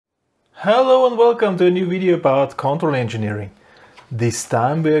Hello and welcome to a new video about control engineering. This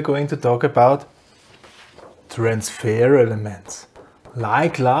time we are going to talk about transfer elements.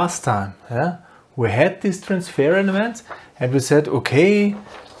 Like last time, we had these transfer elements and we said, okay,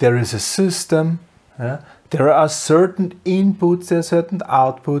 there is a system, there are certain inputs, there are certain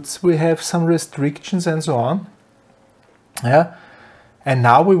outputs, we have some restrictions and so on. And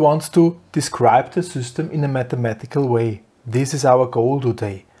now we want to describe the system in a mathematical way. This is our goal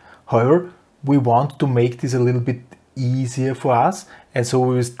today. However, we want to make this a little bit easier for us, and so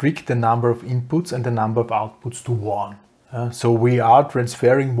we restrict the number of inputs and the number of outputs to one. So we are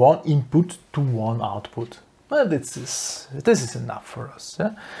transferring one input to one output. Well, this is enough for us.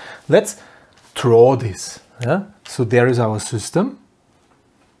 Let's draw this. So there is our system.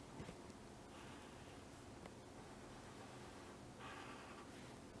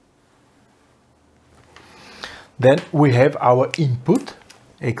 Then we have our input,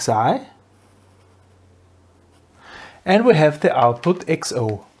 xi, and we have the output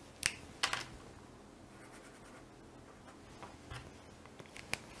xo.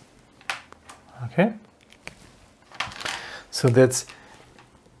 Okay, so that's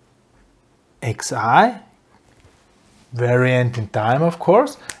xi, variant in time of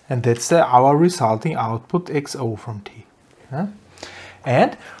course, and that's our resulting output xo from t.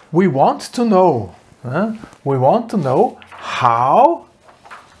 And we want to know how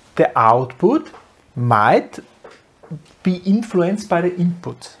the output might be influenced by the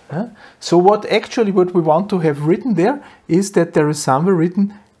input. So what we want to have written there is that there is somewhere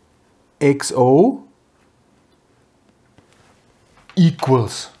written xo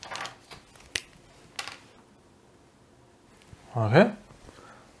equals. Okay.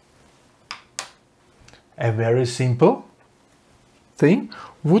 A very simple thing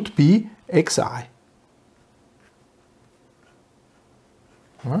would be xi.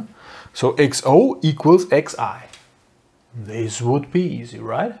 So xo equals xi. This would be easy,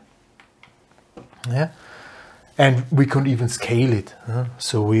 right? Yeah. And we could even scale it.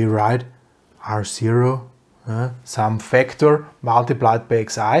 So we write r0, some factor multiplied by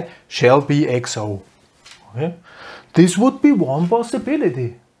xi shall be xo. Okay. This would be one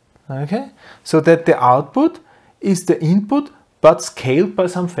possibility. Okay. So that the output is the input but scaled by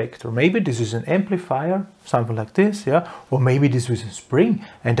some factor. Maybe this is an amplifier, something like this, or maybe this is a spring,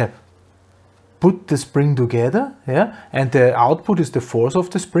 and I put the spring together, and the output is the force of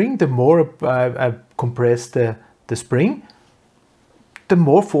the spring. The more I compress the spring, the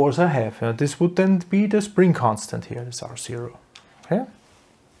more force I have. This would then be the spring constant here, this R0. Okay?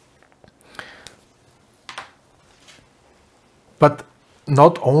 But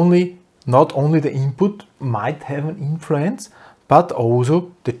not only the input might have an influence, but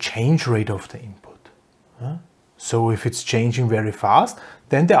also the change rate of the input. So if it's changing very fast,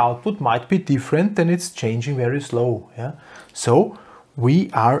 then the output might be different than it's changing very slow. So we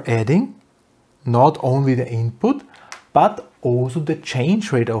are adding not only the input, but also the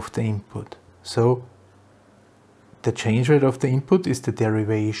change rate of the input. So the change rate of the input is the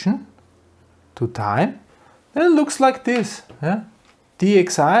derivation to time. Then it looks like this.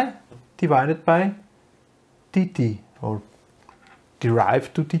 dxi divided by dt, or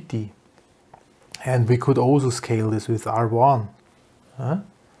derived to dt. And we could also scale this with R1.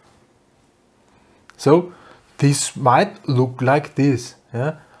 So this might look like this.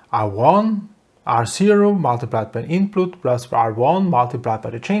 R1, R0 multiplied by input plus R1 multiplied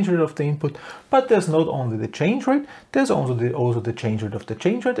by the change rate of the input. But there's not only the change rate, there's also the change rate of the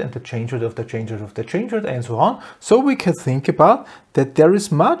change rate and the change rate of the change rate of the change rate and so on. So we can think about that there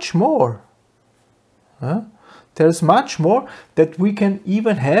is much more. There's much more that we can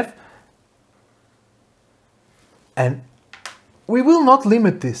even have, and we will not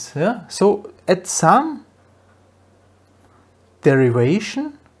limit this. So at some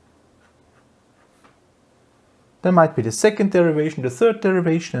derivation, there might be the second derivation, the third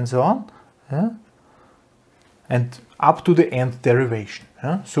derivation, and so on, and up to the nth derivation.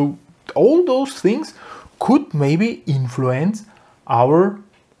 So all those things could maybe influence our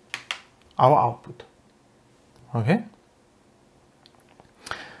output. Okay.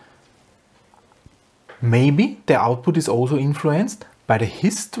 Maybe the output is also influenced by the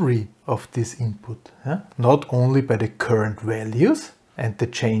history of this input. Not only by the current values and the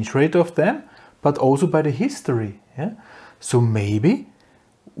change rate of them, but also by the history. So maybe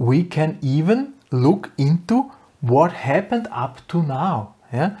we can even look into what happened up to now.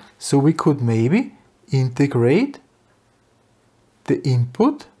 So we could maybe integrate the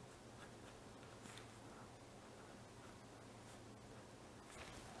input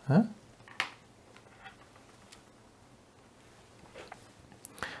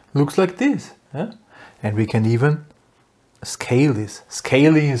looks like this. Yeah? And we can even scale this.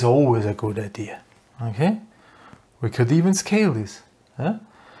 Scaling is always a good idea. Okay? We could even scale this. Yeah?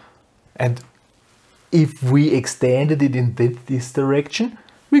 And if we extended it in this direction,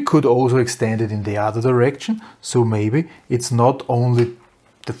 we could also extend it in the other direction. So maybe it's not only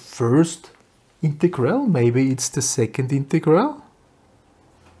the first integral, maybe it's the second integral.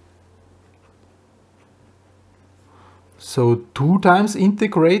 So 2 times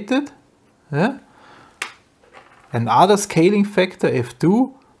integrated, yeah? Another scaling factor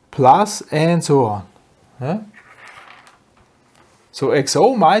f2 plus and so on. Yeah? So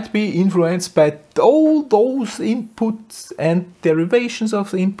XO might be influenced by all those inputs and derivations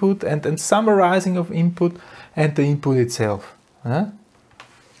of the input and summarizing of input and the input itself. Yeah?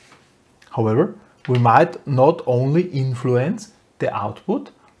 However, we might not only influence the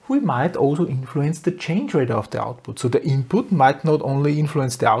output, we might also influence the change rate of the output. So the input might not only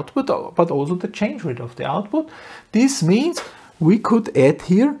influence the output, but also the change rate of the output. This means we could add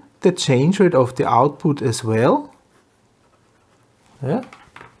here the change rate of the output as well. Yeah.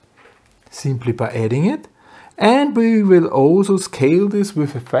 Simply by adding it. And we will also scale this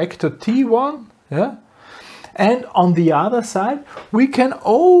with a factor T1. Yeah. And on the other side, we can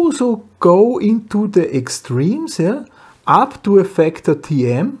also go into the extremes, yeah, up to a factor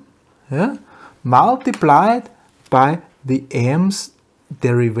Tm, yeah, multiplied by the m's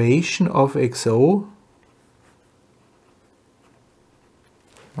derivation of XO.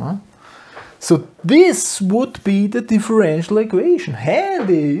 So this would be the differential equation.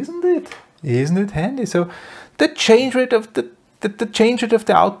 Handy, isn't it? Isn't it handy? So the change rate of the change rate of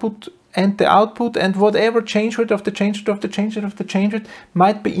the output and whatever change rate of the change rate of the change rate of the change rate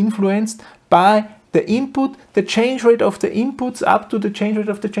might be influenced by the input, the change rate of the inputs up to the change rate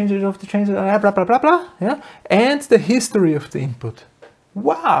of the change rate of the change rate, blah blah blah blah, yeah, and the history of the input.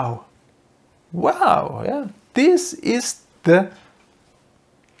 Wow, wow, yeah. This is the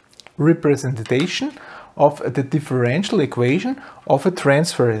representation of the differential equation of a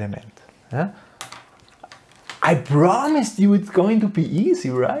transfer element. Yeah? I promised you it's going to be easy,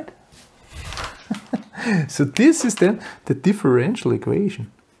 right? So this is then the differential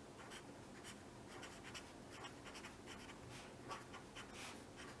equation.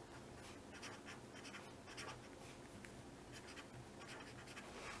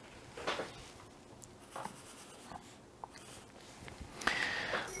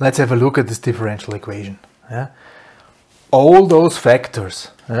 Let's have a look at this differential equation. Yeah? All those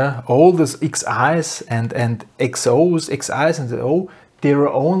factors, yeah? All those xi's and xo's, xi's and o, they are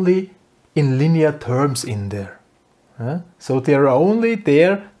only in linear terms in there. Yeah? So they are only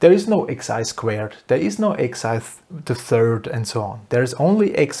there is no xi squared, there is no xi the third and so on. There is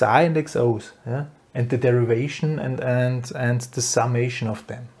only xi and xo's, yeah? And the derivation and the summation of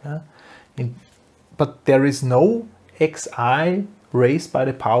them. Yeah? But there is no xi raised by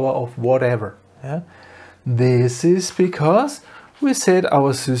the power of whatever. Yeah? This is because we said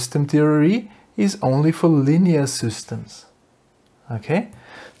our system theory is only for linear systems. Okay?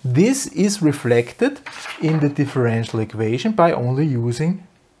 This is reflected in the differential equation by only using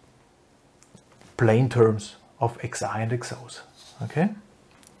plain terms of xi and xo's. Okay?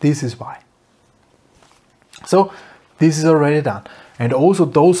 This is why. So this is already done. And also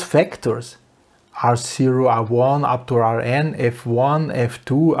those factors R0, R1 up to Rn, F1,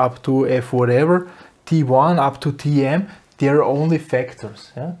 F2 up to F whatever, T1 up to Tm, they are only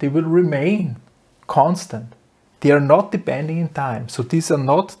factors. Yeah? They will remain constant. They are not depending in time. So these are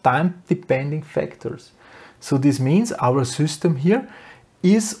not time-depending factors. So this means our system here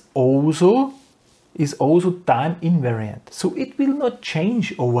is also time invariant. So it will not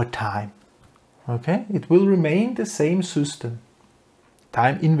change over time. Okay? It will remain the same system.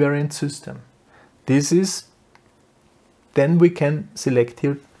 Time invariant system. This is, then we can select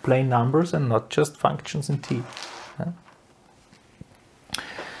here plain numbers and not just functions in t. Yeah?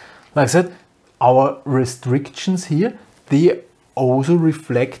 Like I said, our restrictions here, they are also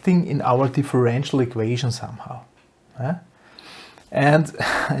reflecting in our differential equation somehow. Yeah? And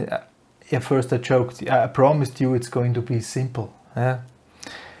at first I joked, I promised you it's going to be simple. Yeah?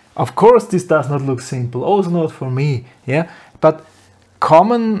 Of course this does not look simple, also not for me. Yeah? But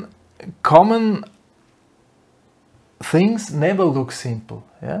common things never look simple,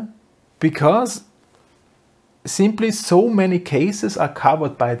 yeah? Because simply so many cases are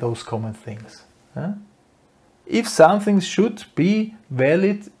covered by those common things. Yeah? If something should be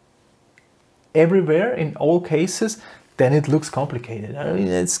valid everywhere in all cases, then it looks complicated. I mean,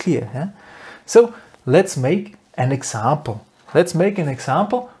 it's clear. Yeah? So let's make an example. Let's make an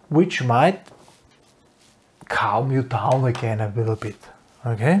example which might calm you down again a little bit.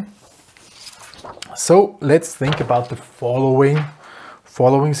 Okay, so let's think about the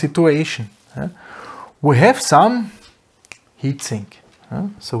following situation. We have some heatsink.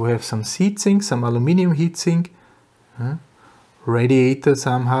 So we have some heatsink, some aluminium heatsink, radiator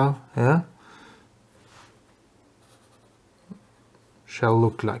somehow. Shall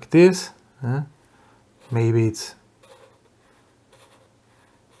look like this. Maybe it's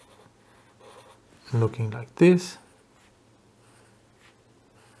looking like this.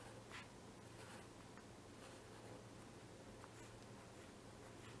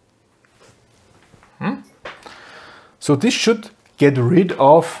 So this should get rid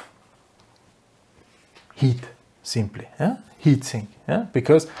of heat, simply, heat sink,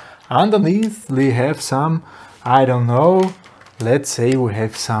 because underneath we have some, I don't know, let's say we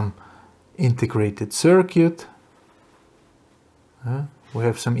have some integrated circuit. We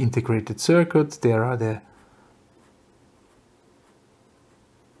have some integrated circuits. There are the,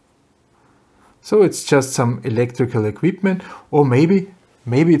 so it's just some electrical equipment, or maybe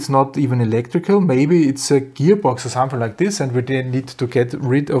it's not even electrical, maybe it's a gearbox or something like this, and we then need to get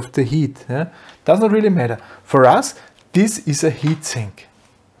rid of the heat. Does not really matter. For us, this is a heat sink.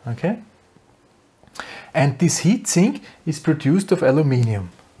 Okay? And this heat sink is produced of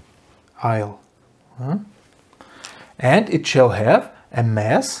aluminium aisle. And it shall have a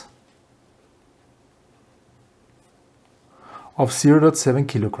mass of 0.7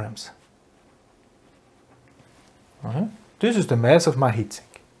 kilograms. This is the mass of my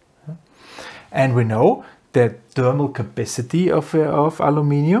heatsink. And we know the thermal capacity of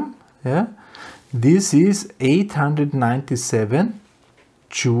aluminium. This is 897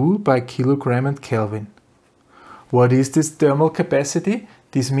 joule by kilogram and Kelvin. What is this thermal capacity?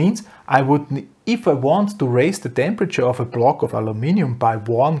 This means if I want to raise the temperature of a block of aluminium by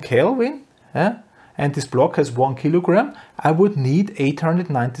 1 Kelvin, and this block has 1 kilogram, I would need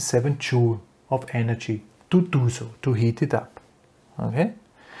 897 joule of energy to do so, to heat it up. Okay?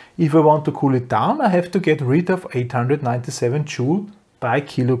 If I want to cool it down, I have to get rid of 897 joule by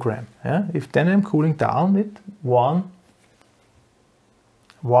kilogram. If then I'm cooling down it 1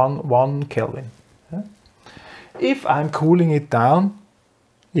 Kelvin. If I'm cooling it down,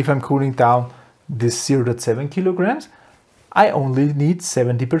 if I'm cooling down this 0.7 kilograms, I only need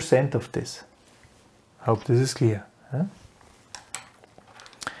 70% of this. I hope this is clear.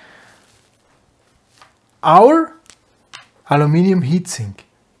 Our aluminium heatsink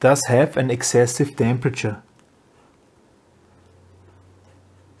does have an excessive temperature.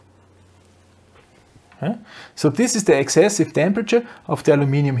 So this is the excessive temperature of the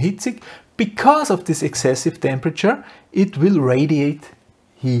aluminium heatsink. Because of this excessive temperature, it will radiate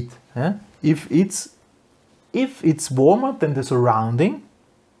heat. If it's warmer than the surrounding,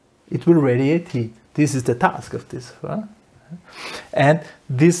 it will radiate heat. This is the task of this. And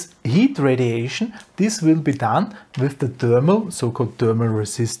this heat radiation, this will be done with the so-called thermal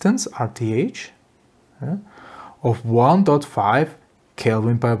resistance, RTH, of 1.5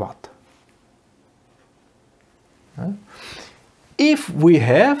 Kelvin by watt. If we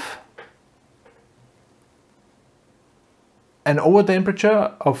have an over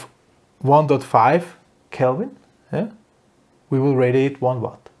temperature of 1.5 Kelvin, we will radiate 1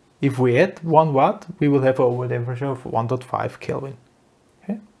 watt. If we add 1 watt, we will have an over temperature of 1.5 Kelvin.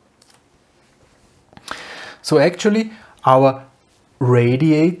 Okay? So actually our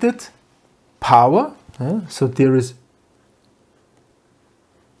radiated power, so there is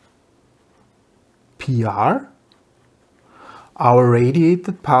PR, our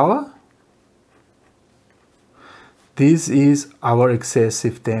radiated power, this is our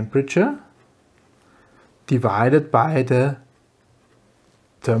excessive temperature divided by the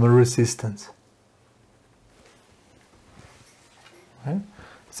thermal resistance. Okay.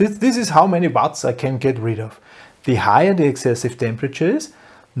 So this is how many watts I can get rid of. The higher the excessive temperature is,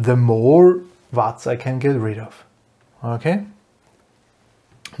 the more watts I can get rid of. Okay?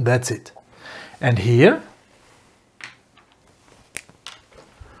 That's it. And here,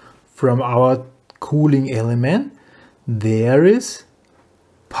 from our cooling element, there is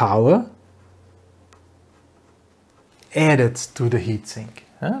power added to the heatsink.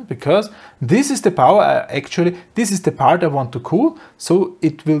 Because this is the power, this is the part I want to cool, so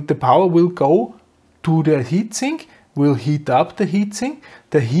the power will go to the heatsink, will heat up the heatsink.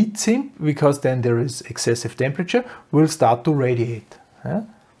 The heatsink, because then there is excessive temperature, will start to radiate.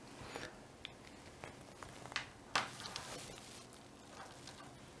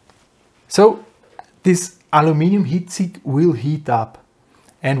 So this aluminium heatsink will heat up.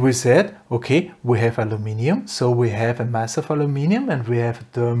 And we said, okay, we have aluminium, so we have a mass of aluminium and we have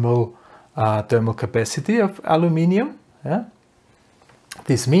thermal capacity of aluminium.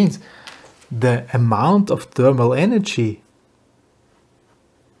 This means the amount of thermal energy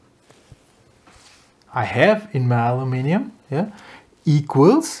I have in my aluminium,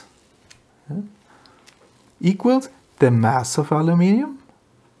 equals the mass of aluminium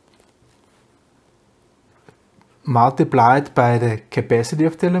multiplied by the capacity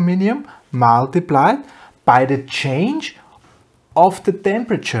of the aluminium multiplied by the change of the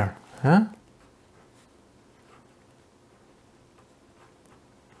temperature.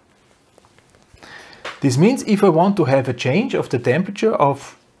 This means if I want to have a change of the temperature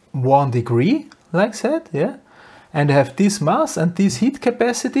of 1 degree, like that, and have this mass and this heat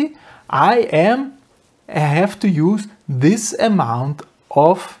capacity, I have to use this amount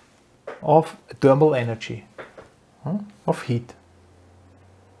of thermal energy, of heat.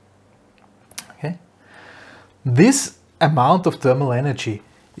 Okay, this amount of thermal energy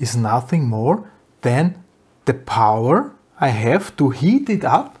is nothing more than the power I have to heat it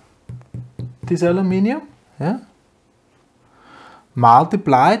up, this aluminium,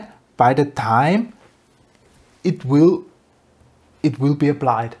 multiplied by the time it will be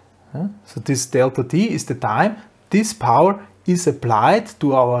applied. So this delta T is the time this power is applied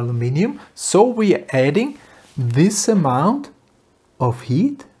to our aluminium. So we are adding this amount of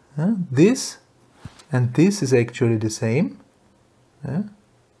heat, this and this is actually the same.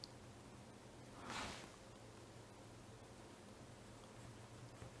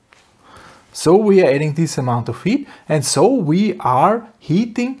 So we are adding this amount of heat, and so we are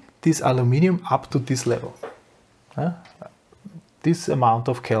heating this aluminium up to this level. This amount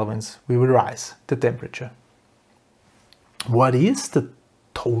of kelvins, we will rise the temperature. What is the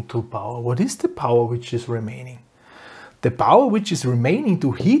total power? What is the power which is remaining? The power which is remaining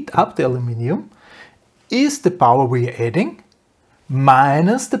to heat up the aluminium is the power we are adding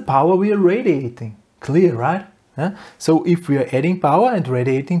minus the power we are radiating. Clear, right? So if we are adding power and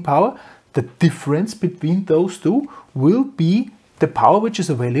radiating power, the difference between those two will be the power which is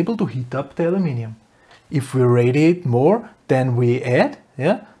available to heat up the aluminium. If we radiate more than we add,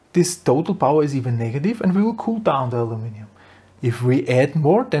 this total power is even negative and we will cool down the aluminium. If we add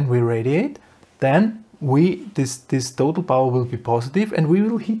more than we radiate, then this total power will be positive and we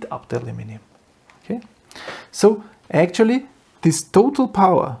will heat up the aluminium. Okay? So actually this total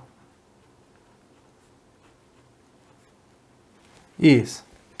power is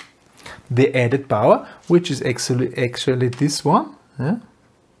the added power, which is actually this one,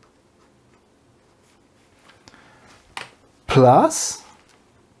 plus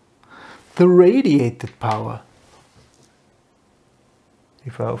the radiated power.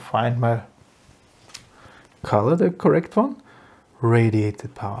 If I'll find my color, the correct one,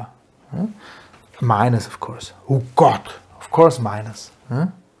 radiated power. Minus, of course. Oh God, of course minus.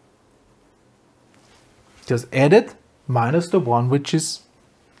 Just added minus the one which is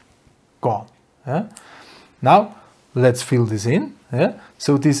gone. Now let's fill this in.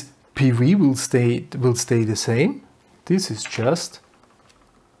 So this PV will stay the same. This is just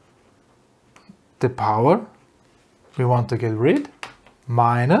the power we want to get rid,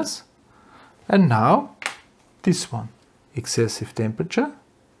 minus, and now this one, excessive temperature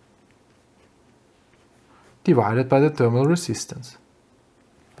divided by the thermal resistance.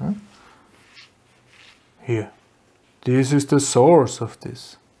 Here, this is the source of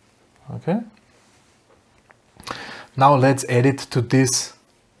this. Okay. Now let's add it to this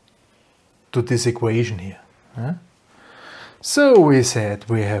equation here. So we said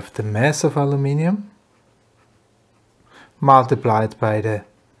we have the mass of aluminium multiplied by the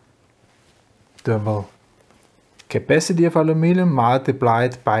thermal capacity of aluminium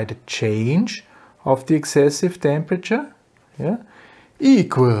multiplied by the change of the excessive temperature,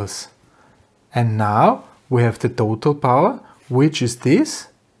 equals, and now we have the total power, which is this,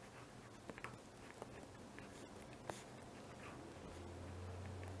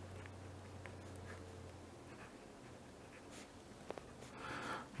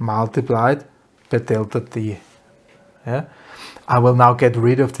 multiplied by delta T. I will now get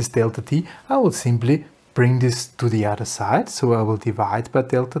rid of this delta T. I will simply bring this to the other side, so I will divide by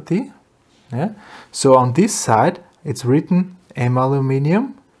delta T. So on this side it's written M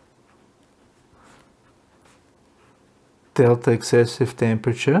aluminium delta excessive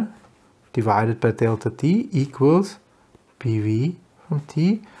temperature divided by delta T equals PV from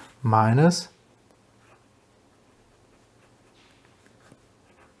T minus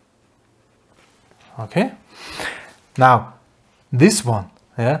okay. Now this one,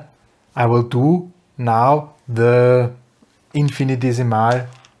 I will do now the infinitesimal.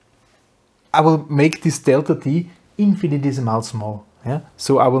 I will make this delta T infinitesimal small.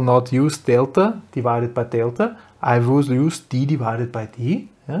 So I will not use delta divided by delta. I will use d divided by d.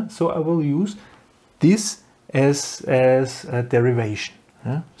 Yeah? So I will use this as a derivation.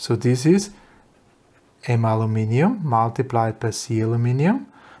 Yeah? So this is M aluminium multiplied by C aluminium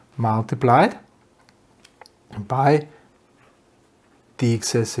multiplied by the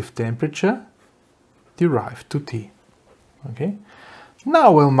excessive temperature derived to T. Okay.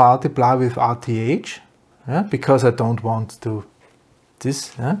 Now we'll multiply with RTH, because I don't want to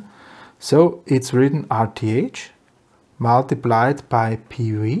this. So it's written RTH multiplied by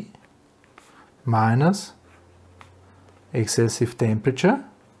PV minus excessive temperature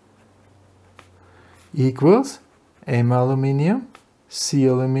equals M aluminium, C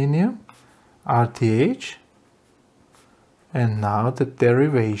aluminium, RTH, and now the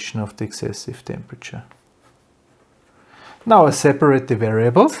derivation of the excessive temperature. Now I separate the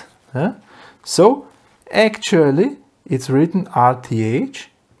variables. So actually it's written RTH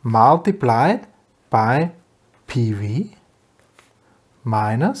multiplied by PV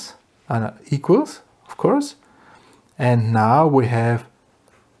minus equals, of course, and now we have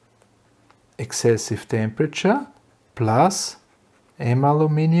excessive temperature plus M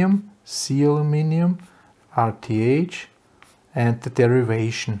aluminium, C aluminium, RTH, and the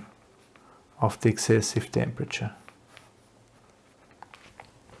derivation of the excessive temperature.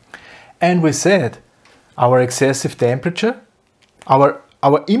 And we said our excessive temperature, our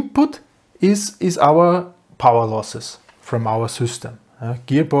input is our power losses from our system,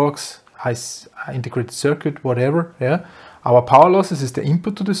 gearbox, integrated circuit, whatever. Yeah, our power losses is the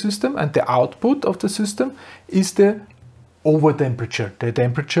input to the system, and the output of the system is the over temperature,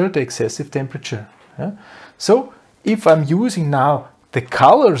 the excessive temperature. Yeah? So if I'm using now the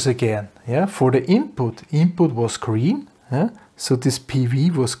colors again, yeah, for the input was green, yeah? So this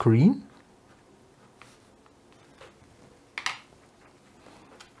PV was green.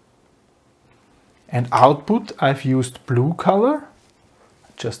 And output, I've used blue color.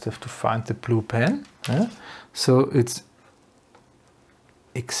 Just have to find the blue pen. Yeah? So it's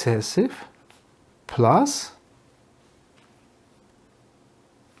excessive plus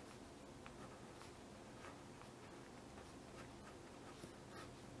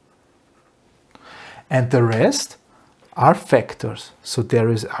and the rest are factors. So there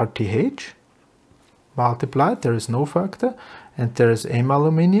is RTH multiplied, there is no factor, and there is M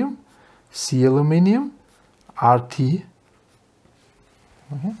aluminium, C aluminium, RT.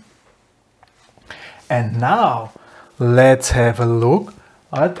 Okay. And now let's have a look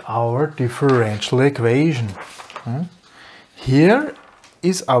at our differential equation. Here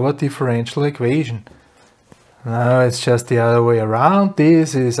is our differential equation. Now it's just the other way around.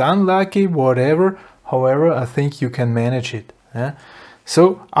 This is unlucky, whatever. However, I think you can manage it.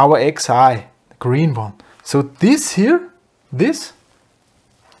 So our xi, the green one. So this here, this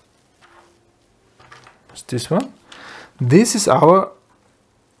one. This is our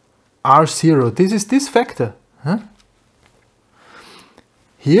R0. This is this factor.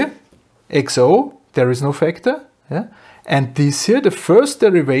 Here, XO, there is no factor. And this here, the first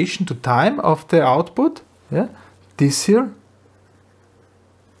derivation to time of the output, this here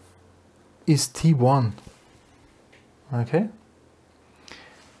is T1. Okay.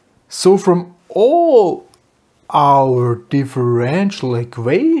 So from all our differential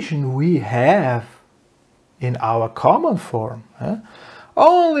equation we have in our common form,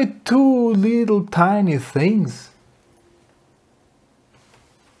 only two little tiny things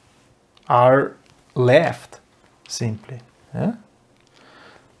are left, simply.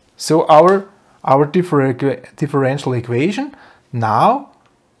 So our differential equation now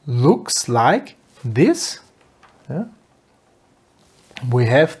looks like this. We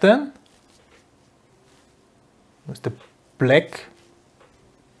have then with the black,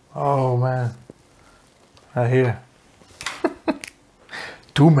 oh man, here.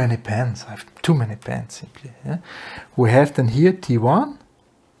 Too many pens, I have too many pens simply. We have then here T1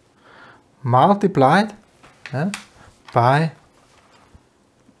 multiplied by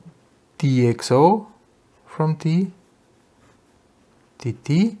dxo from T,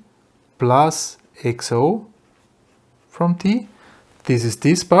 dt plus xo from T. This is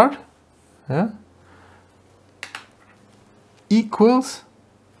this part, equals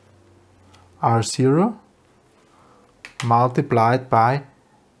R0 multiplied by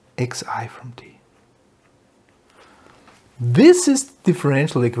xi from T. This is the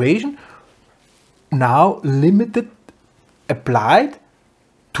differential equation now limited, applied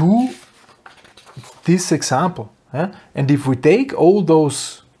to this example. And if we take all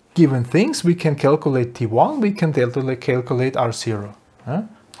those given things, we can calculate T1, we can calculate R0.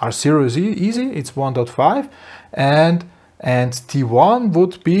 R0 is easy, it's 1.5, and T1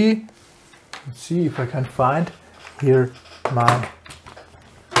 would be, let's see if I can find, here my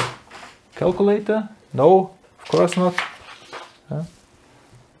calculator. No, of course not.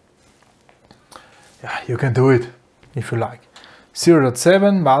 Yeah, you can do it if you like.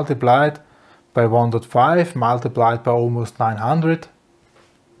 0.7 multiplied by 1.5 multiplied by almost 900,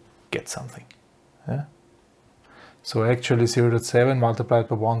 get something. Yeah? So actually 0.7 multiplied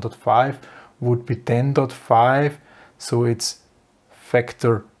by 1.5 would be 10.5, so it's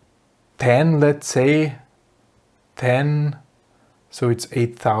factor 10, let's say, 10, so it's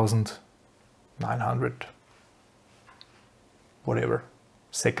 8,900, whatever,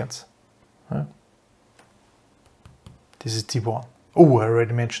 seconds. Yeah? This is T1. Oh, I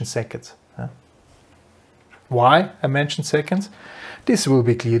already mentioned seconds. Yeah? Why I mentioned seconds? This will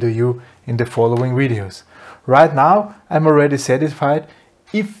be clear to you in the following videos. Right now, I'm already satisfied.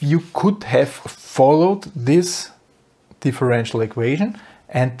 If you could have followed this differential equation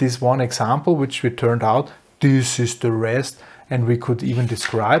and this one example, which we turned out, this is the rest, and we could even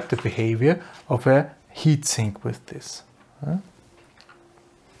describe the behavior of a heat sink with this.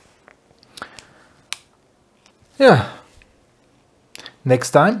 Yeah.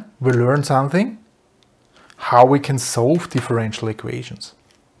 Next time, we'll learn something, how we can solve differential equations.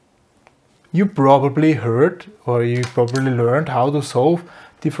 You probably heard, or you probably learned how to solve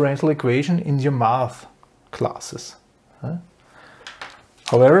differential equation in your math classes.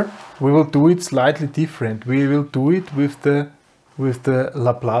 However, we will do it slightly different. We will do it with the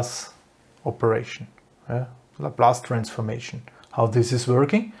Laplace operation, Laplace transformation. How this is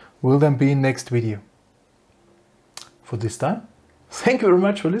working will then be in next video. For this time, thank you very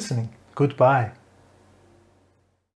much for listening. Goodbye.